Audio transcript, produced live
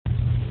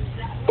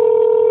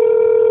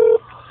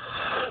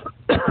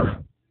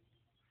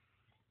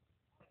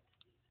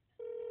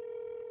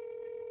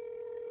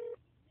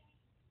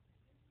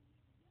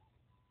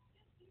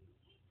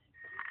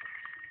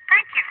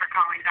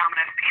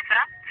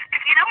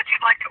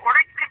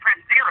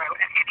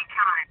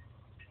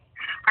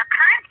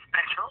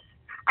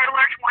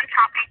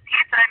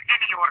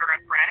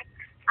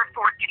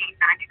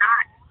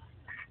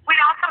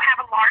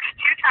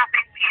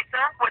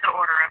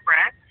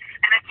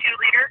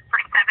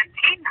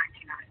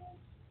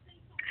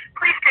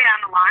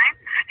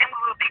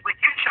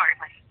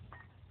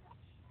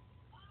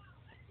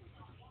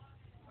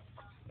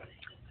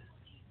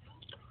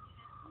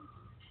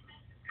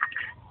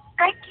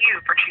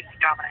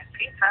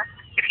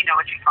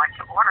like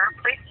to order,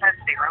 please press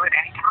 0 at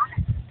any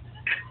time.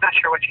 Not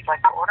sure what you'd like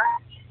to order?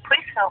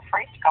 Please feel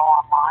free to go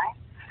online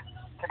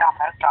to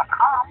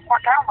Dominos.com or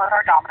download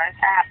our Dominos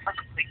app for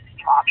complete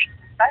menu options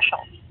and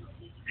specials.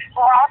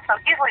 We'll also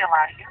easily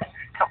allow you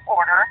to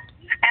order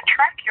and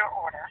track your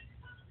order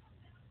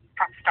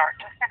from start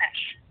to finish.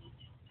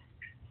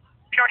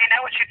 If you already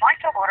know what you'd like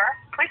to order,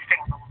 please stay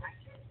on the line,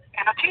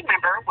 and a team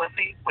member will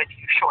be with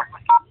you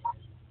shortly.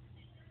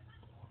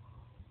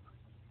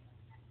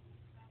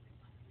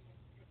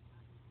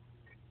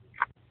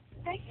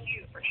 Thank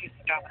you for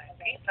choosing Domino's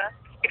Pizza.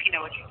 If you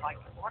know what you'd like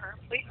to order,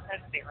 please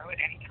press 0 at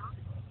any time.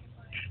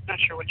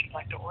 Not sure what you'd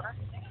like to order?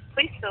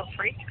 Please feel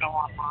free to go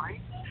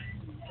online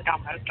to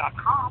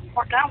Dominos.com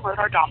or download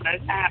our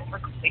Dominos app for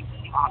complete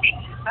menu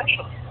options and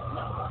specials.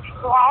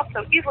 We'll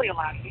also easily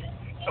allow you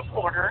to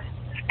order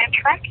and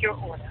track your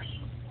order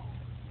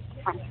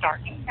from start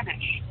to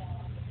finish.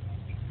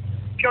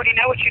 If you already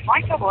know what you'd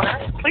like to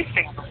order, please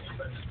stay on the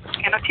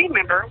line, and a team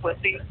member will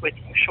be with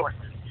you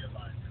shortly.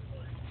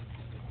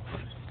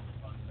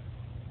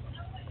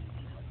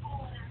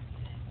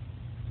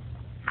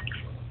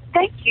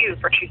 Thank you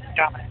for choosing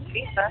Domino's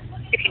Pizza.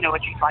 If you know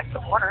what you'd like to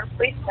order,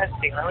 please press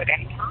 0 at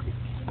any time.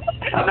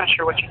 I'm not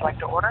sure what you'd like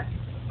to order?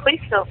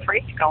 Please feel free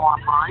to go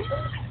online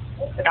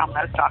to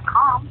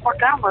Dominos.com or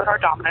download our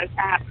Dominos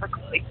app for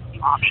complete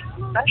menu options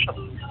and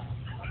specials.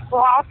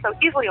 We'll also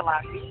easily allow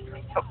you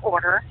to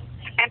order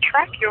and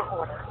track your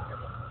order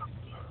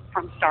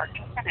from start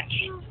to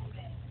finish.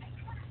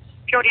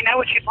 If you already know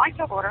what you'd like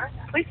to order,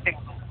 please stay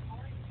on the line,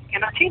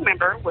 and a team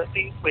member will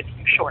be with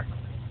you shortly.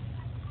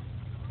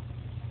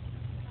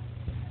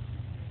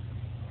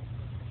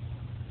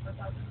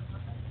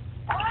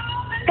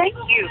 Thank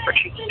you for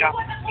choosing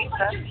Domino's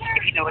Pizza.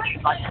 If you know what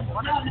you'd like to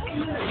order,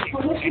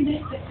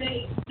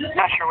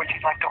 not sure what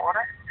you'd like to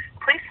order?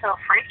 Please feel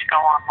free to go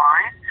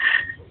online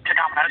to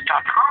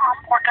Dominos.com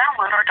or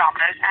download our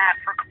Dominos app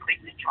for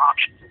complete menu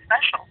options and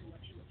specials.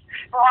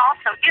 We'll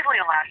also easily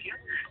allow you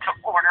to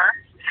order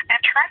and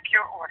track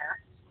your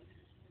order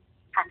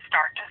from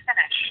start to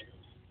finish.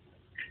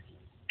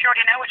 If you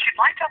already know what you'd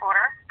like to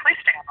order, please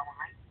stay on the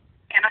line,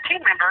 and a team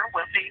member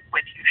will be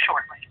with you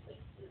shortly.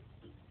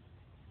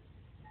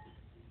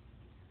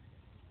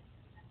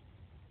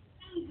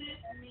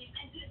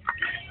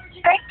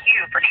 Thank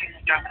you for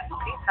choosing Domino's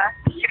Pizza.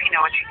 If you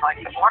know what you'd like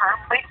to order,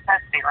 please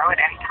press 0 at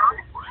any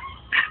time.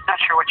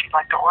 Not sure what you'd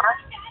like to order?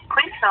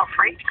 Please feel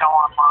free to go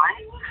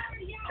online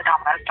to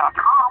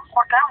Dominos.com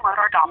or download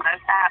our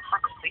Dominos app for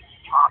complete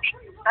menu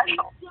options and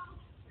specials.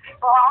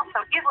 We'll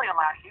also easily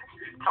allow you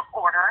to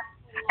order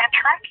and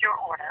track your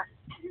order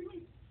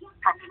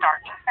from start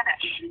to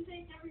finish.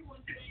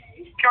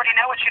 If you already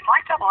know what you'd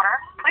like to order,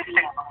 please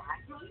stay on the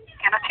line,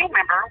 and a team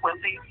member will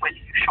be with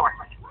you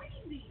shortly.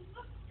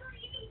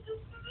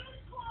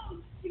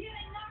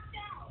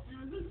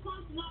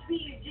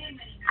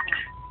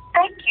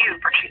 Thank you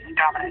for choosing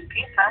Domino's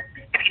Pizza.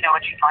 If you know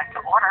what you'd like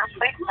to order,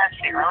 please press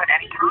 0 at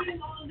any time.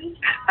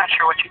 Not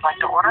sure what you'd like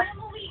to order?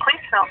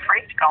 Please feel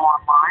free to go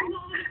online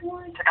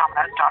to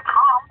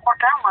Dominos.com or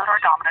download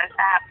our Dominos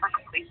app for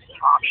complete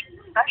menu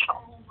options and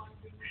specials.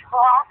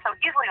 We'll also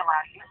easily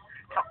allow you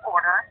to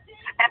order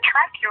and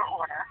track your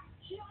order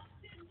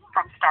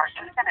from start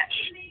to finish.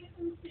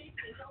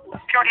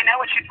 If you already know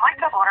what you'd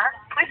like to order,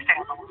 please stay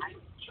on the line,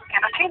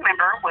 and a team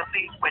member will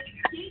be with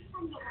you.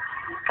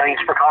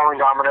 Thanks for calling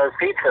Domino's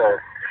Pizza.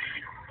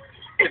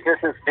 If this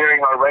is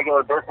during our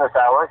regular business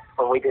hours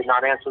when we did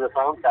not answer the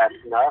phone fast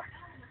enough,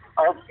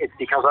 it's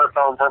because our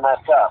phones are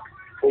messed up.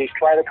 Please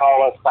try to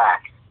call us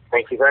back.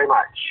 Thank you very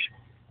much.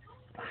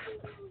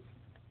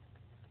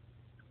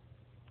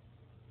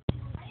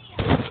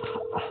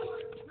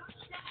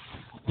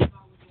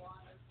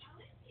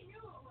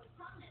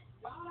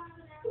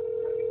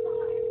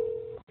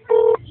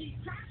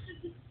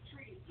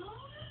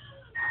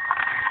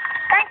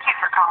 Thank you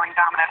for calling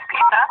Domino's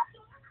Pizza.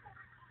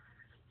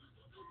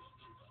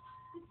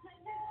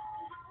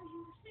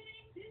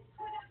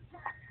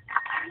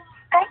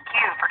 Thank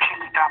you for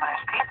choosing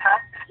Domino's Pizza.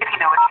 If you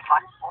know what you'd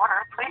like to order,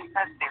 please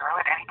press 0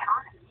 at any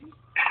time.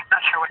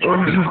 Not sure what you'd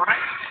like to order?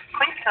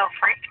 Please feel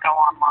free to go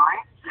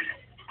online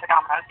to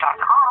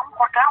Dominos.com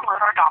or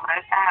download our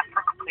Dominos app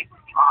for complete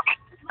menu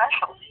options and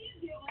specials.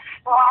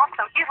 We'll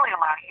also easily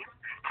allow you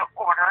to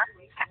order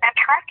and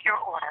track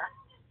your order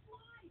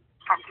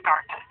from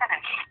start to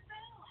finish.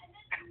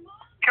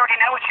 If you already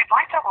know what you'd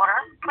like to order,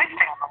 please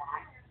stay on the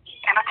line,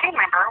 and a team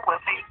member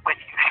will be with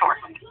you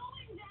shortly.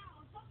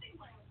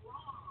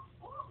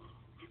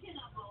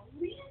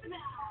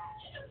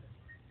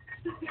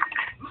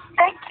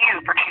 Thank you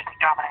for choosing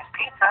Domino's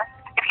Pizza.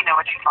 If you know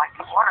what you'd like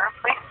to order,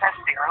 please press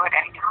 0 at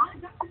any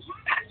time.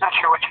 Not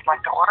sure what you'd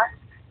like to order?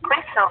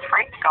 Please feel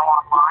free to go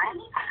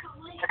online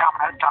to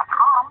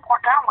Dominos.com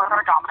or download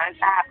our Dominos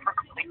app for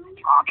complete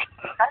menu options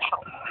and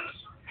specials.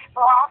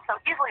 We'll also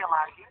easily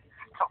allow you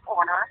to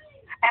order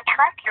and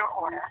track your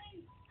order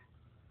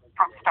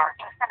from start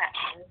to finish.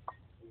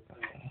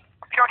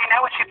 If you already know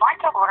what you'd like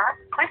to order,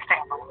 please stay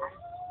on the line,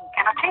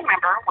 and a team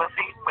member will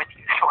be with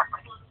you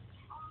shortly.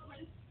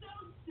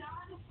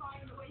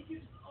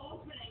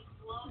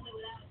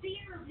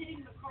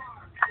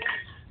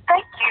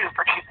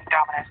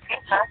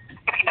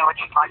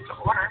 like to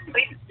order,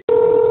 please.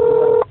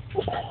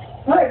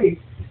 Baby,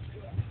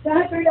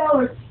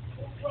 $93.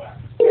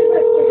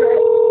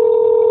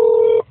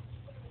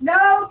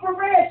 No, for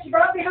Rich. She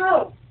brought me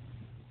home.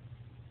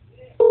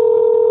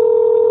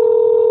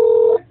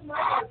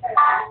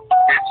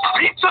 It's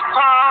pizza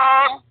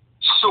time!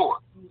 Sure,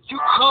 you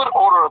could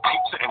order a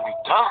pizza and be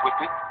done with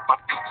it, but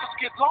pizzas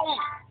get lonely.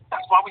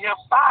 That's why we have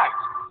sides.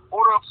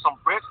 Order up some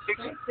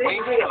breadsticks,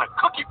 wings, and a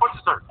cookie for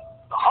dessert.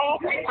 The whole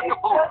pizza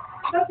caboodle.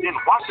 Then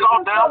wash it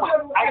all down with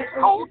ice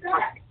cold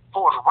drink.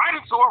 Pour it right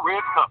into a red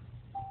cup.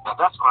 Now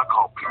that's what I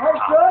call pizza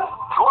time.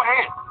 Go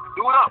ahead,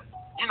 do it up.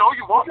 You know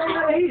you want to.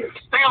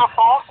 Stay on the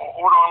phone or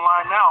order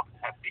online now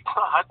at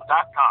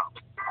pizzahut.com.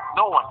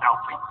 No one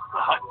outbeats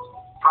the Hut.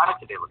 Product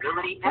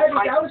availability and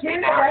prices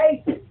may vary.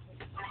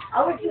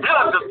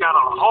 Dinner just got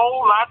a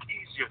whole lot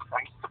easier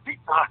thanks to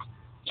Pizza Hut.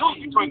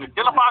 Choose between the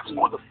dinner box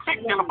or the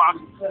big dinner box.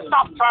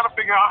 Stop trying to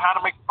figure out how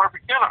to make the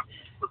perfect dinner.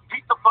 With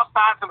pizza plus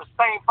sides in the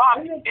same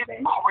box,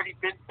 it's already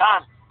been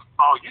done.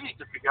 All you need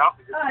to figure out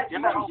is if you're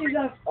dinner hungry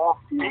or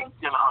big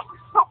dinner hungry.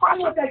 No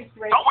pressure.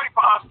 Don't wait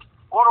for us.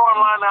 Order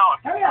online now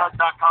at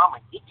pizzahut.com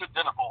and get your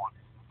dinner on.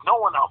 No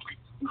one outbeats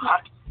the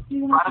Hut.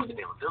 Product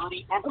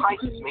availability and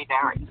prices may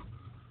vary.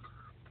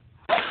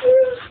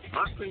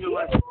 First thing you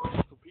like for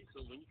pizza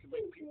when you can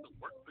make pizza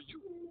work for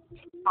you.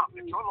 Stop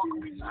at your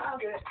local pizza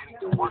hut is getting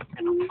to work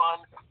in a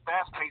fun,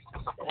 fast-paced, and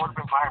supportive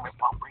environment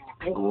while bringing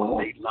people what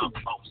they love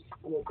most.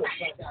 Find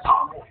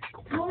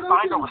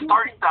over 30,000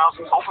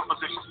 open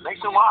positions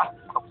nationwide,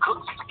 from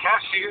cooks to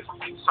cashiers,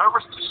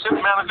 servers to shift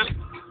managers,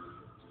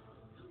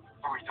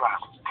 delivery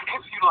drivers.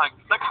 If you like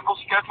flexible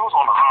schedules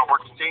on a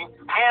hard-working team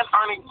and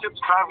earning tips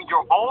driving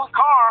your own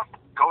car,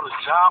 go to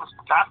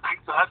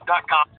jobs.pizzahut.com.